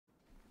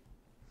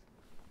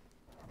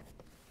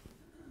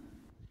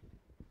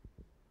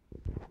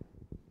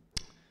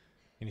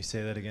Can you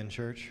say that again,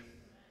 church?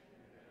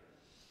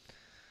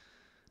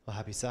 Well,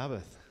 happy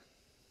Sabbath.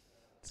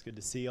 It's good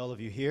to see all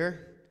of you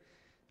here.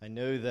 I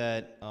know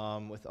that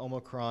with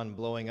Omicron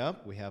blowing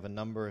up, we have a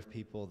number of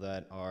people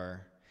that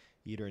are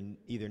either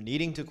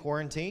needing to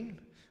quarantine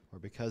or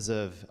because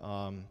of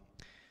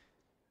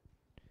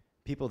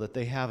people that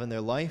they have in their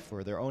life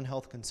or their own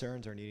health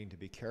concerns are needing to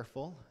be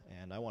careful.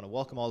 And I want to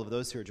welcome all of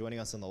those who are joining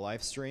us on the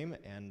live stream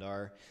and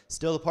are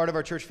still a part of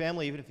our church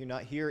family. Even if you're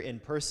not here in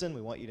person,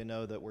 we want you to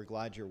know that we're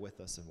glad you're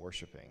with us and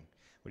worshiping.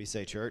 What do you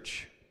say,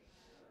 church?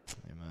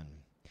 Amen.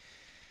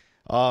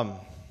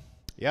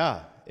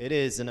 Yeah, it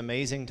is an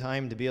amazing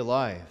time to be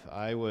alive.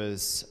 I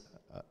was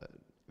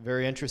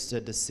very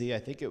interested to see, I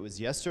think it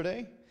was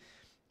yesterday,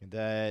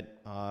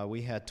 that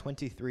we had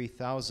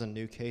 23,000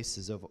 new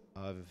cases of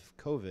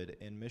COVID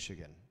in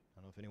Michigan. I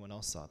don't know if anyone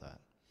else saw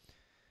that.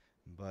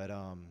 But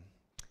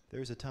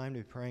there's a time to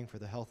be praying for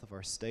the health of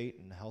our state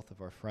and the health of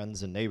our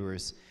friends and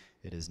neighbors.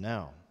 It is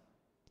now.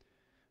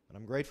 But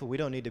I'm grateful we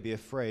don't need to be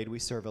afraid. We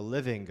serve a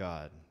living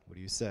God. What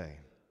do you say?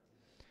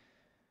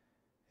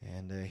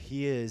 And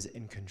he is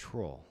in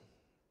control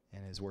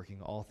and is working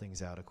all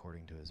things out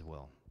according to his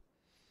will.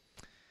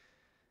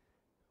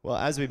 Well,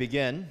 as we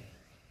begin,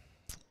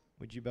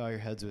 would you bow your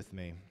heads with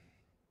me?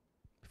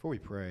 Before we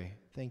pray,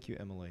 thank you,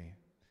 Emily,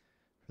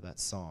 for that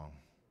song.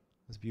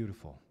 It was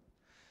beautiful.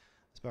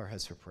 Let's bow our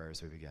heads for prayer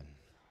as we begin.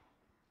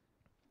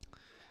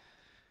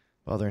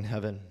 Father in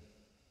heaven,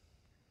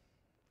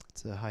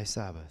 it's a high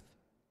Sabbath.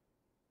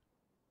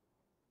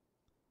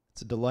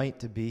 It's a delight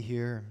to be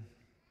here.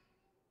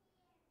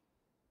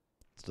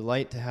 It's a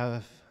delight to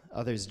have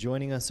others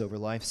joining us over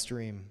live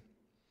stream.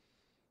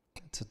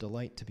 It's a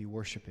delight to be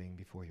worshiping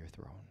before your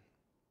throne.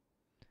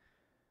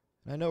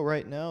 And I know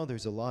right now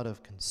there's a lot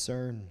of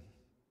concern,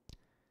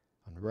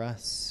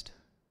 unrest,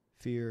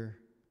 fear,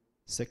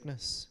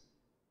 sickness.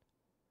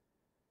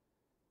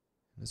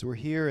 As we're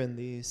here in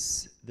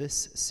this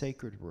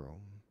sacred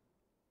room,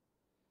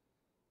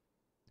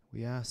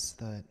 we ask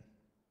that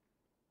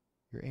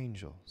your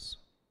angels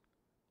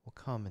will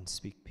come and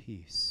speak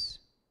peace.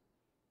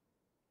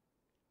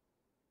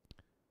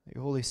 That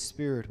your Holy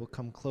Spirit will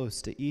come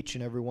close to each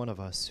and every one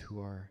of us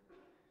who are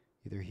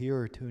either here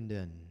or tuned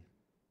in.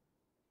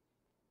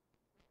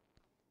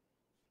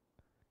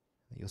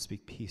 That you'll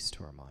speak peace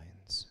to our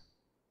minds.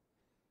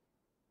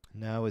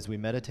 Now, as we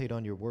meditate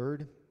on your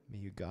word, may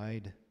you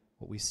guide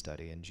what we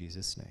study in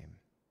Jesus' name.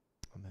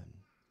 Amen.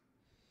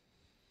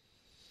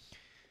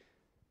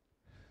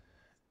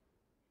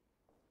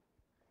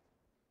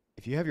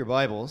 If you have your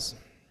Bibles,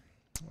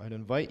 I'd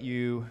invite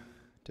you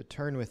to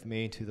turn with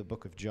me to the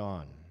book of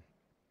John.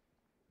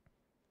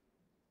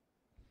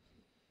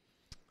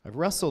 I've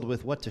wrestled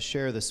with what to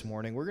share this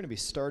morning. We're going to be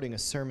starting a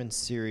sermon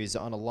series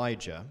on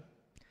Elijah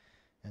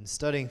and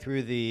studying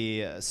through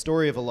the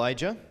story of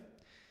Elijah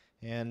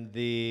and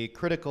the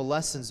critical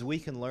lessons we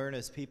can learn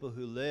as people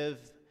who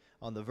live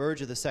on the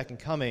verge of the second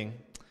coming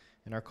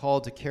and are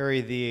called to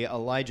carry the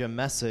Elijah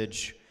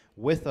message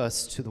with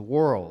us to the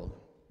world.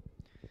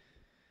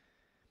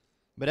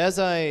 But as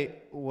I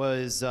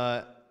was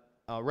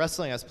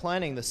wrestling, I was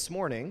planning this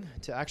morning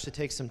to actually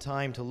take some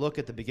time to look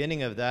at the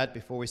beginning of that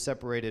before we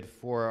separated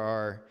for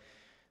our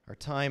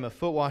time of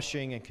foot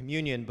washing and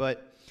communion.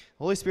 But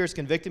the Holy Spirit's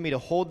convicted me to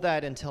hold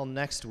that until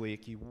next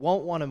week. You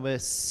won't want to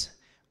miss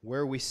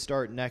where we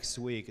start next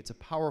week. It's a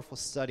powerful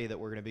study that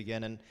we're going to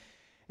begin.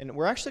 And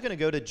we're actually going to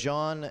go to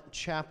John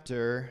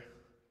chapter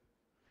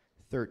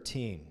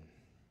 13.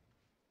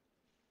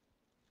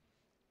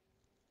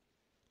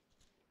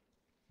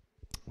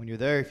 When you're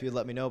there, if you'd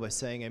let me know by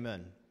saying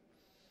amen.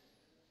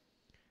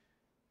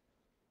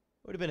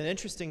 It would have been an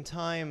interesting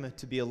time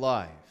to be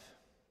alive.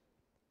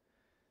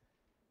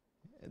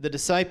 The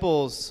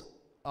disciples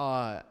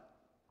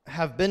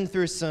have been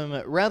through some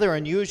rather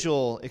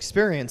unusual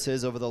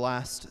experiences over the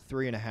last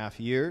 3.5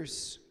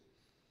 years.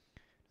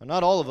 Now,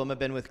 not all of them have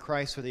been with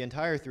Christ for the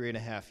entire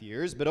 3.5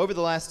 years, but over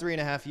the last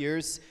 3.5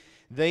 years,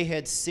 they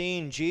had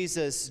seen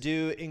Jesus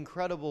do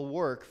incredible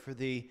work for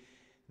the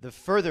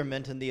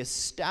furtherment and the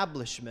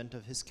establishment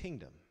of his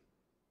kingdom.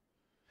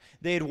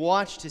 They had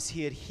watched as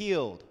he had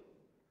healed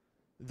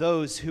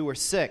those who were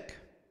sick.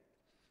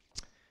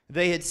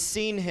 They had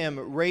seen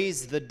him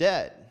raise the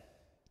dead.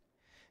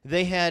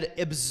 They had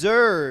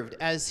observed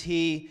as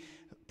he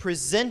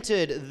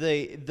presented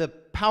the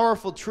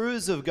powerful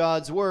truths of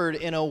God's word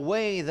in a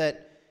way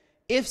that,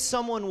 if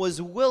someone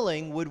was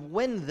willing, would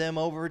win them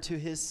over to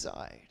his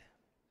side.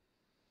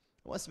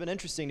 It must have been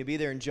interesting to be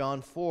there in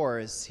John 4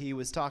 as he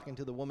was talking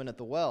to the woman at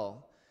the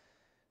well,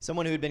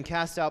 someone who had been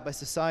cast out by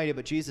society,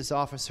 but Jesus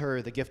offers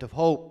her the gift of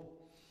hope.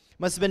 It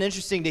must have been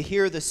interesting to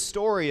hear the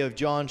story of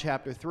John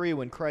chapter 3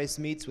 when Christ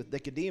meets with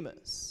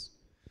Nicodemus.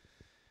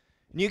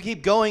 And you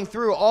keep going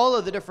through all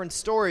of the different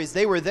stories.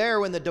 They were there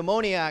when the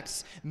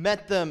demoniacs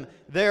met them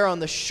there on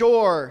the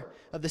shore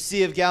of the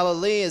Sea of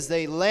Galilee as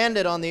they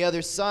landed on the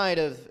other side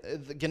of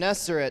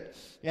Gennesaret.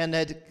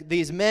 And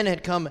these men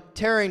had come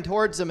tearing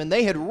towards them, and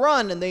they had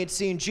run, and they had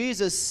seen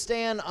Jesus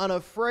stand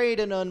unafraid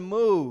and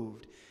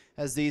unmoved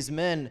as these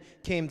men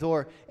came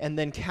through and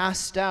then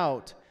cast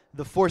out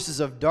the forces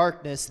of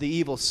darkness, the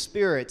evil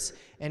spirits,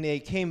 and they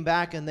came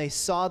back and they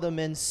saw the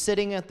men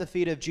sitting at the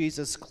feet of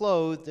Jesus,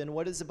 clothed, and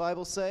what does the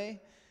Bible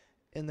say?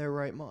 In their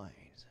right mind.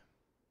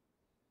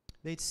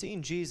 They'd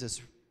seen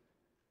Jesus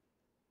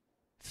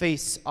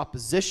face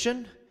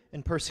opposition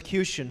and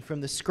persecution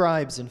from the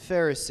scribes and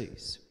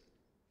Pharisees.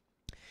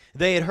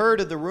 They had heard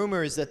of the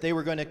rumors that they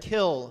were going to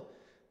kill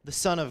the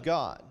Son of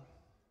God.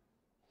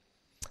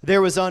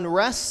 There was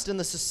unrest in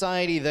the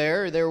society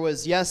there. There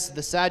was, yes,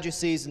 the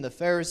Sadducees and the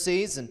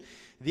Pharisees, and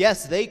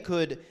yes, they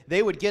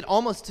would get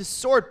almost to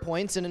sword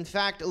points, and in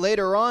fact,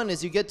 later on,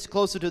 as you get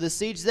closer to the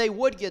siege, they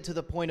would get to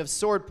the point of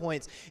sword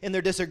points in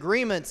their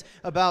disagreements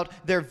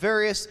about their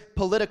various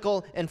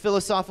political and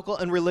philosophical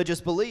and religious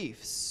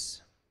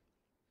beliefs.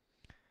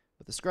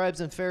 But the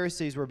scribes and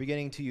Pharisees were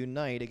beginning to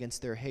unite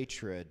against their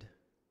hatred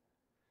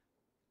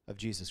of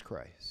Jesus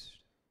Christ.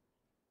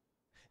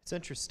 It's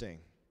interesting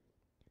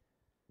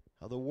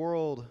how the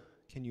world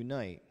can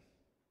unite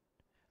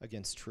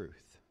against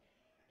truth.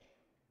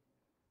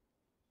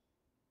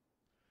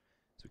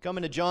 So we come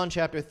into John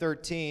chapter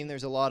 13,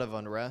 there's a lot of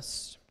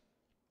unrest.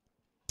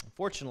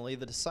 Unfortunately,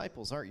 the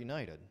disciples aren't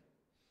united.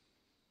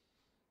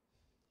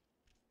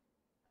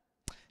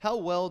 How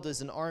well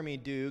does an army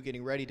do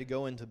getting ready to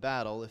go into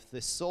battle if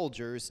the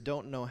soldiers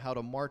don't know how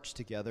to march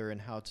together and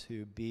how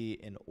to be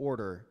in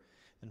order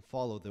and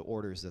follow the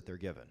orders that they're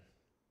given?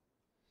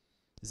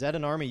 Is that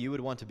an army you would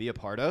want to be a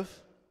part of?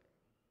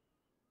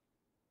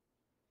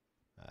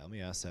 Let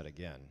me ask that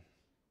again.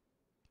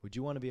 Would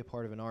you want to be a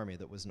part of an army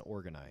that wasn't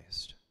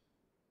organized?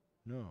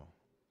 No.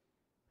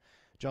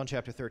 John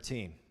chapter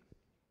 13.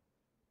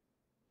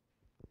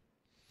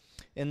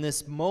 In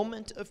this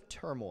moment of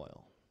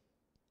turmoil,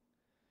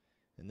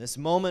 in this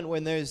moment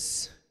when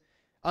there's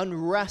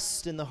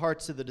unrest in the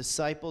hearts of the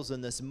disciples,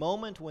 in this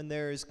moment when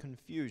there is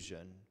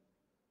confusion,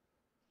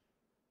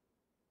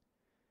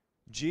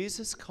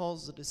 Jesus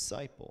calls the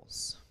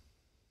disciples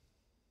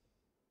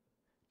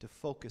to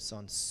focus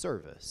on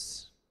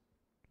service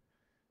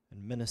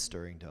and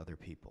ministering to other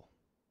people.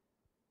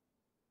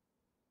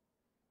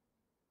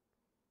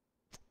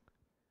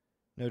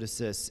 Notice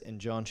this in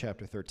John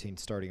chapter 13,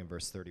 starting in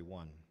verse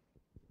 31.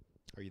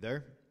 Are you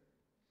there?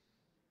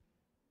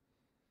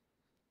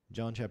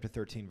 John chapter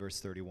 13, verse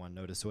 31.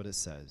 Notice what it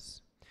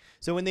says.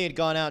 So when they had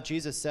gone out,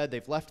 Jesus said,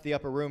 they've left the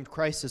upper room.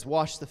 Christ has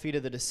washed the feet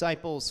of the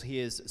disciples. He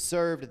is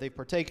served. They've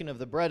partaken of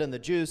the bread and the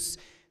juice.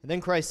 And then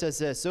Christ says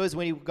this, so as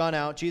when he'd gone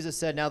out, Jesus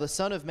said, now the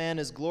Son of Man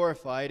is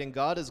glorified, and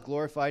God is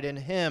glorified in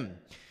him.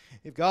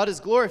 If God is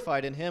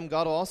glorified in him,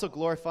 God will also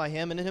glorify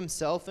him and in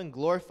himself and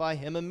glorify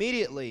him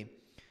immediately.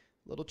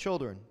 Little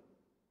children,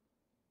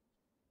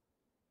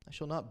 I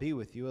shall be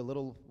with you a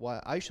little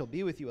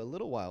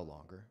while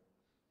longer.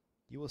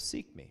 You will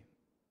seek me.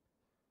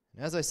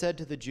 And as I said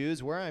to the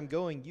Jews, where I am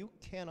going, you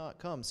cannot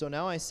come. So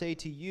now I say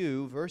to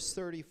you, verse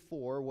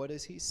 34, what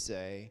does he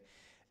say?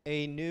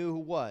 A new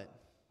what?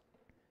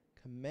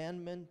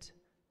 Commandment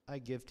I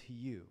give to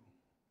you.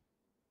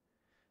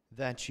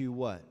 That you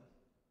what?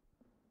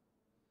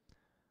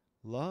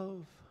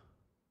 Love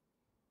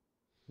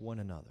one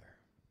another.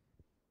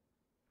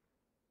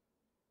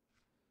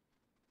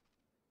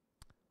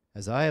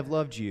 As I have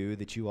loved you,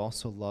 that you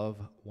also love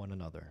one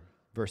another.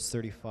 Verse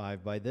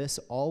 35, by this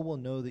all will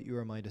know that you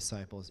are my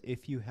disciples,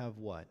 if you have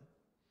what?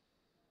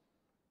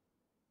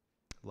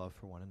 Love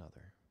for one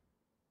another.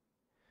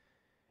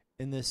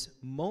 In this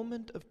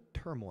moment of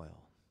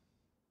turmoil,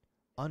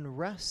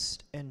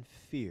 unrest and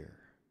fear,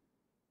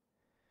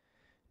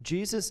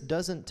 Jesus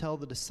doesn't tell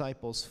the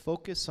disciples,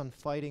 focus on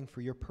fighting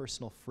for your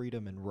personal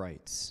freedom and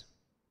rights.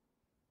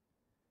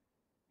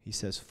 He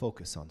says,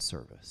 focus on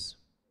service.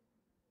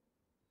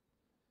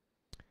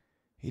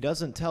 He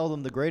doesn't tell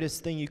them the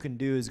greatest thing you can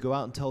do is go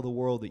out and tell the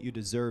world that you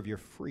deserve your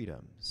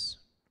freedoms.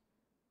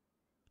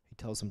 He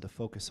tells them to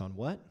focus on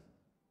what?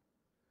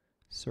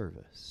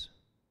 Service.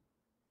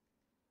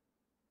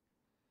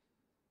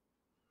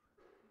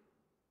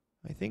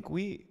 I think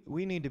we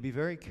need to be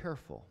very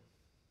careful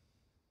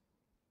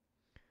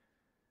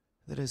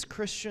that as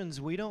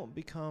Christians we don't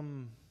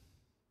become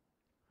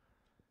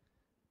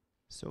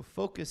so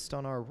focused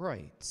on our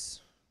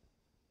rights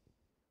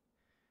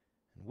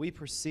and we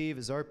perceive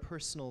as our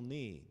personal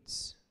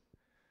needs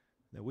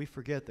that we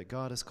forget that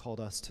God has called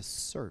us to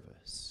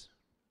service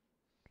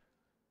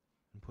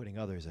and putting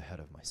others ahead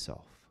of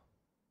myself.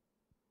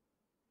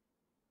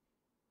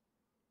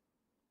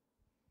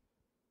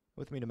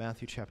 With me to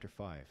Matthew chapter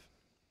 5.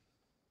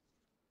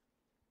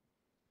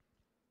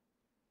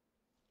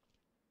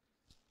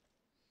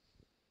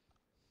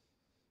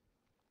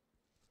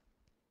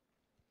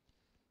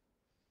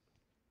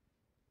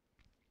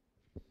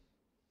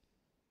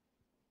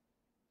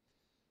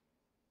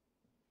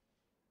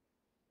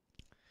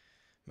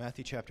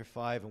 Matthew chapter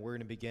 5, and we're going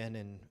to begin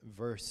in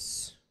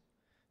verse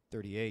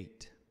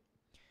 38.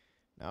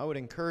 Now, I would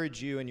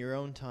encourage you in your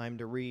own time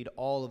to read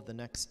all of the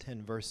next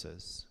 10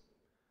 verses.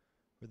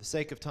 For the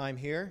sake of time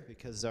here,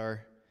 because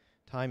our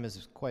time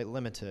is quite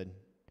limited,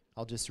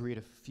 I'll just read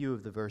a few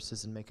of the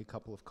verses and make a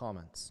couple of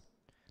comments.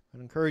 I'd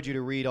encourage you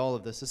to read all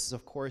of this. This is,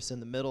 of course, at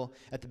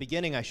the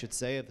beginning, I should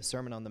say, of the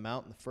Sermon on the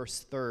Mount, in the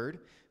first third.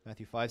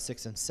 Matthew 5,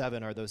 6, and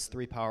 7 are those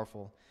three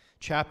powerful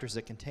chapters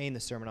that contain the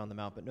Sermon on the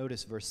Mount. But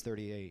notice verse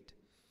 38.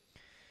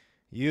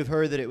 You have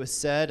heard that it was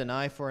said, an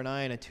eye for an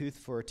eye and a tooth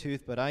for a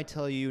tooth, but I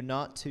tell you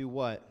not to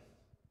what?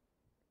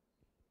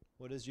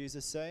 What does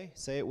Jesus say?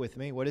 Say it with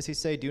me. What does he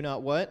say? Do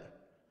not what?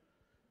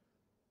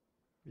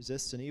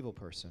 Resist an evil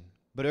person.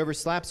 But whoever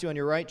slaps you on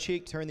your right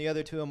cheek, turn the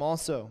other to him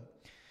also.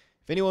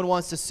 If anyone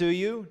wants to sue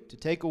you, to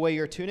take away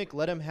your tunic,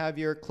 let him have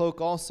your cloak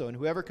also. And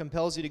whoever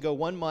compels you to go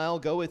 1 mile,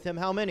 go with him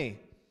how many?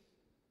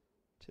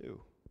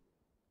 2.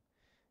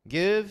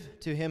 Give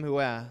to him who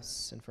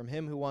asks, and from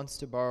him who wants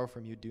to borrow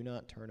from you, do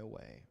not turn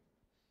away.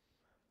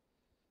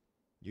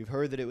 You've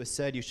heard that it was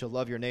said, you shall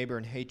love your neighbor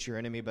and hate your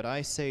enemy. But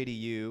I say to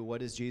you,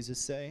 what does Jesus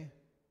say?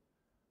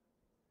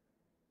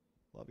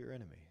 Love your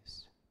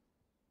enemies.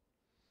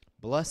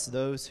 Bless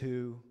those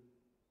who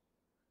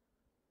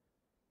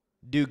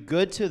do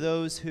good to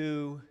those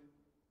who,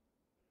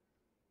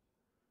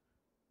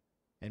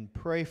 and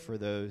pray for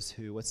those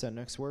who, what's that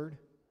next word?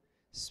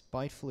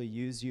 Spitefully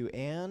use you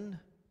and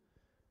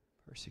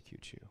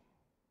persecute you.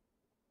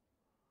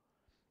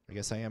 I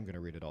guess I am going to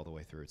read it all the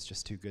way through. It's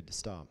just too good to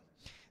stop.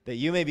 That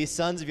you may be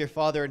sons of your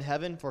Father in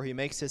heaven, for he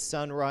makes his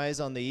sun rise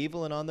on the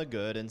evil and on the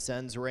good, and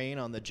sends rain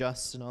on the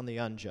just and on the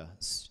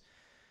unjust.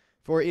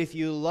 For if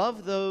you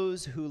love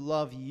those who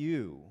love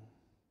you,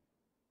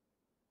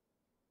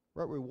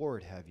 what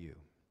reward have you?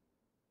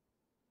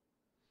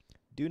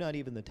 Do not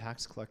even the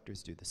tax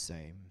collectors do the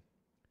same?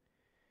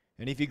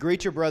 And if you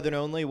greet your brethren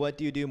only, what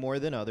do you do more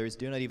than others?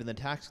 Do not even the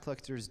tax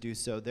collectors do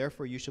so?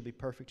 Therefore you shall be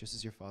perfect, just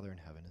as your Father in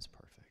heaven is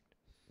perfect.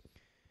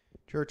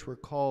 Church, we're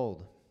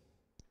called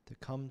to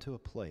come to a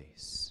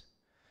place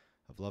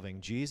of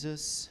loving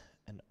Jesus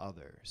and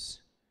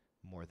others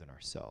more than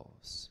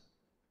ourselves.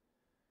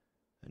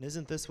 And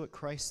isn't this what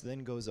Christ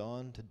then goes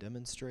on to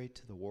demonstrate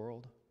to the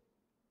world?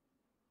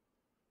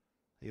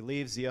 He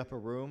leaves the upper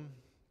room,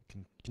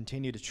 can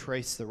continue to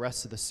trace the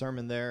rest of the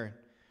sermon there.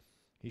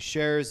 He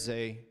shares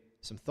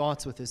some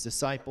thoughts with his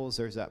disciples.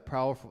 There's that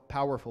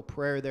powerful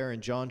prayer there in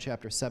John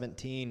chapter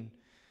 17.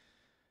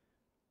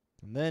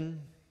 And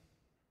then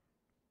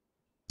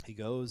he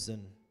goes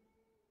and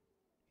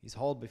he's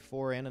hauled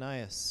before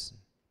Ananias,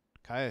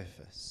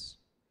 Caiaphas,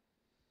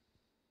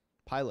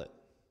 Pilate.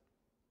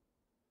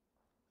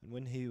 And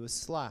when he was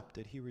slapped,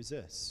 did he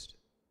resist?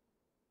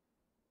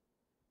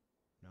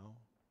 No.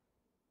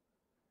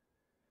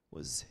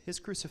 Was his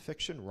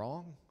crucifixion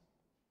wrong?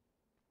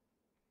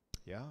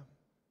 Yeah.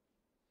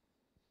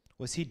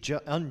 Was he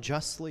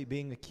unjustly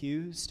being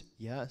accused?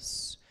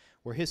 Yes.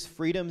 Were his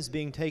freedoms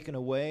being taken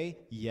away?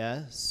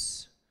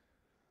 Yes.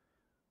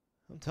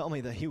 Don't tell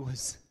me that he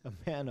was a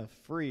man of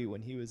free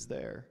when he was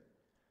there.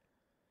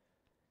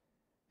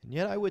 And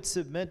yet I would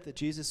submit that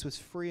Jesus was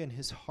free in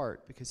his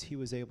heart because he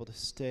was able to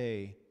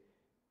stay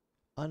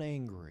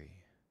unangry,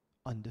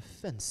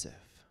 undefensive,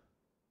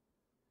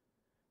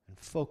 and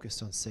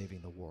focused on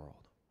saving the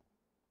world.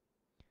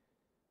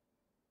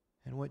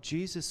 And what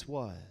Jesus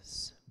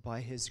was, by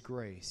his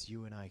grace,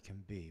 you and I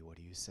can be. What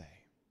do you say?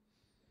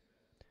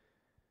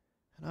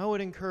 And I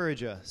would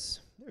encourage us.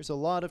 There's a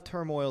lot of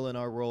turmoil in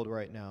our world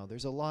right now.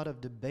 There's a lot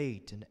of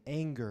debate and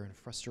anger and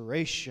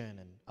frustration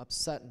and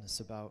upsetness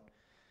about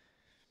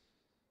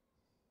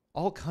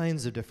all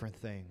kinds of different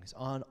things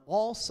on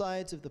all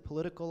sides of the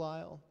political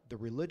aisle, the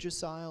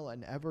religious aisle,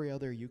 and every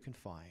other you can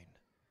find.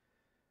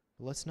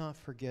 But let's not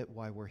forget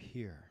why we're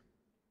here.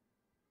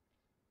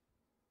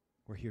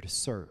 We're here to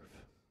serve.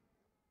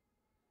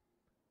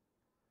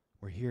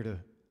 We're here to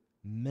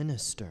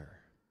minister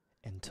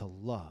and to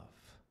love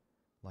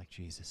like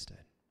Jesus did.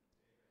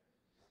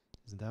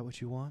 Isn't that what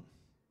you want?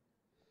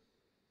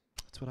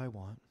 That's what I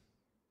want.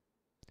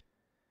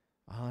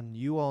 And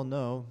you all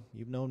know,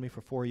 you've known me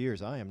for 4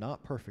 years. I am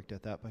not perfect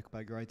at that, but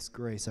by God's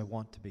grace, I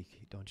want to be,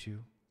 don't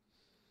you?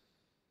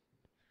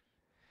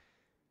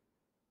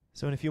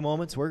 So in a few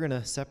moments, we're going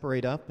to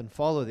separate up and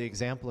follow the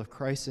example of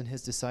Christ and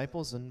his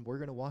disciples, and we're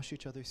going to wash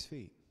each other's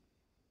feet.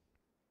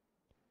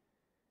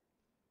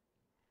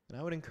 And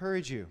I would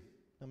encourage you.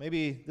 Now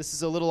maybe this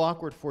is a little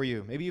awkward for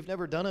you. Maybe you've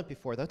never done it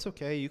before. That's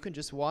okay. You can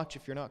just watch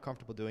if you're not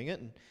comfortable doing it.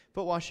 And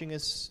foot washing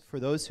is for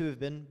those who have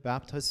been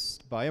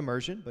baptized by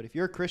immersion. But if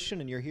you're a Christian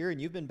and you're here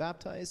and you've been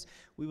baptized,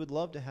 we would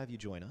love to have you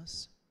join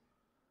us.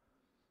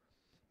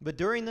 But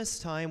during this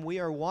time, we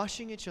are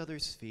washing each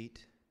other's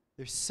feet.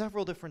 There's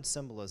several different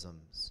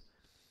symbolisms.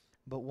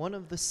 But one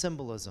of the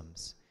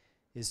symbolisms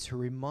is to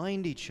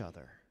remind each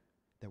other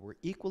that we're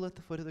equal at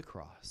the foot of the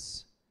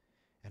cross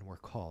and we're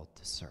called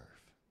to serve.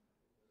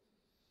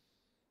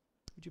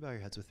 Would you bow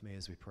your heads with me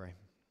as we pray?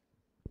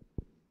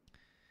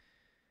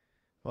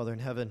 Father in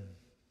heaven,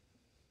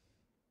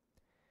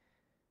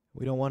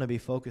 we don't want to be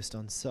focused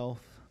on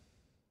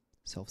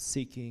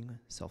self-seeking,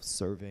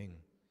 self-serving,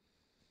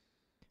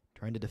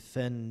 trying to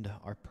defend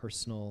our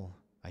personal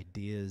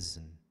ideas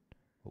and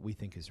what we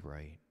think is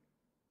right.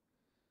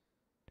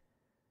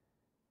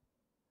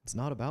 It's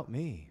not about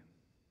me.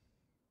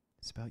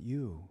 It's about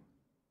you.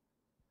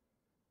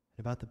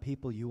 about the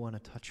people you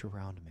want to touch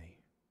around me.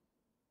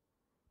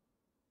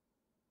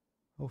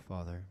 Oh,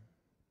 Father,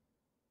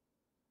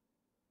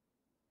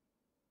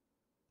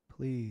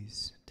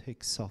 please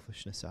take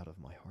selfishness out of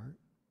my heart.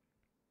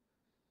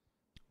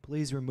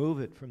 Please remove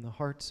it from the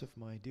hearts of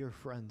my dear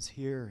friends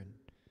here and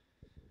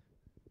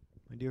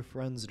my dear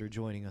friends that are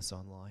joining us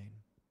online.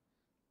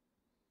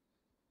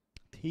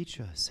 Teach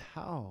us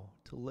how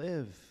to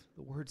live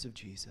the words of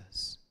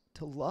Jesus,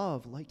 to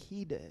love like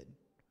he did,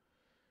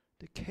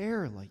 to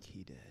care like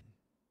he did.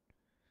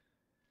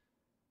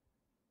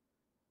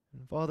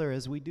 And Father,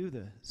 as we do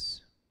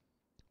this,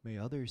 may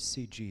others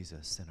see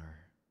Jesus in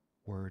our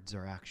words,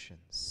 our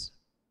actions,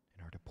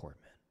 in our deportment.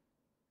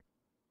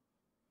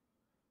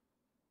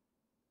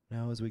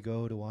 Now, as we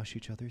go to wash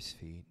each other's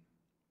feet,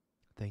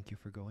 thank you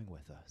for going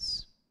with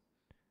us.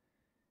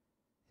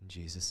 In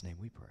Jesus' name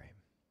we pray.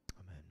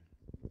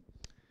 Amen.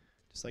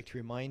 Just like to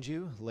remind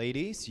you,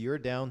 ladies, you're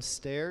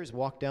downstairs.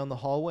 Walk down the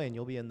hallway and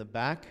you'll be in the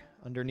back,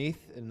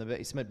 underneath in the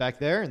basement back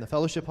there in the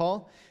fellowship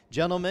hall.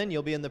 Gentlemen,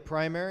 you'll be in the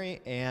primary.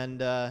 And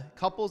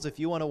couples, if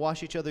you want to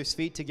wash each other's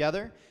feet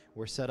together,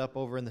 we're set up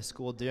over in the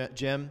school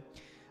gym.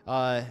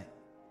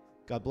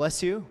 God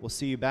bless you. We'll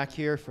see you back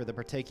here for the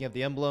partaking of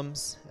the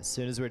emblems as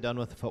soon as we're done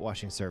with the foot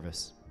washing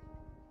service.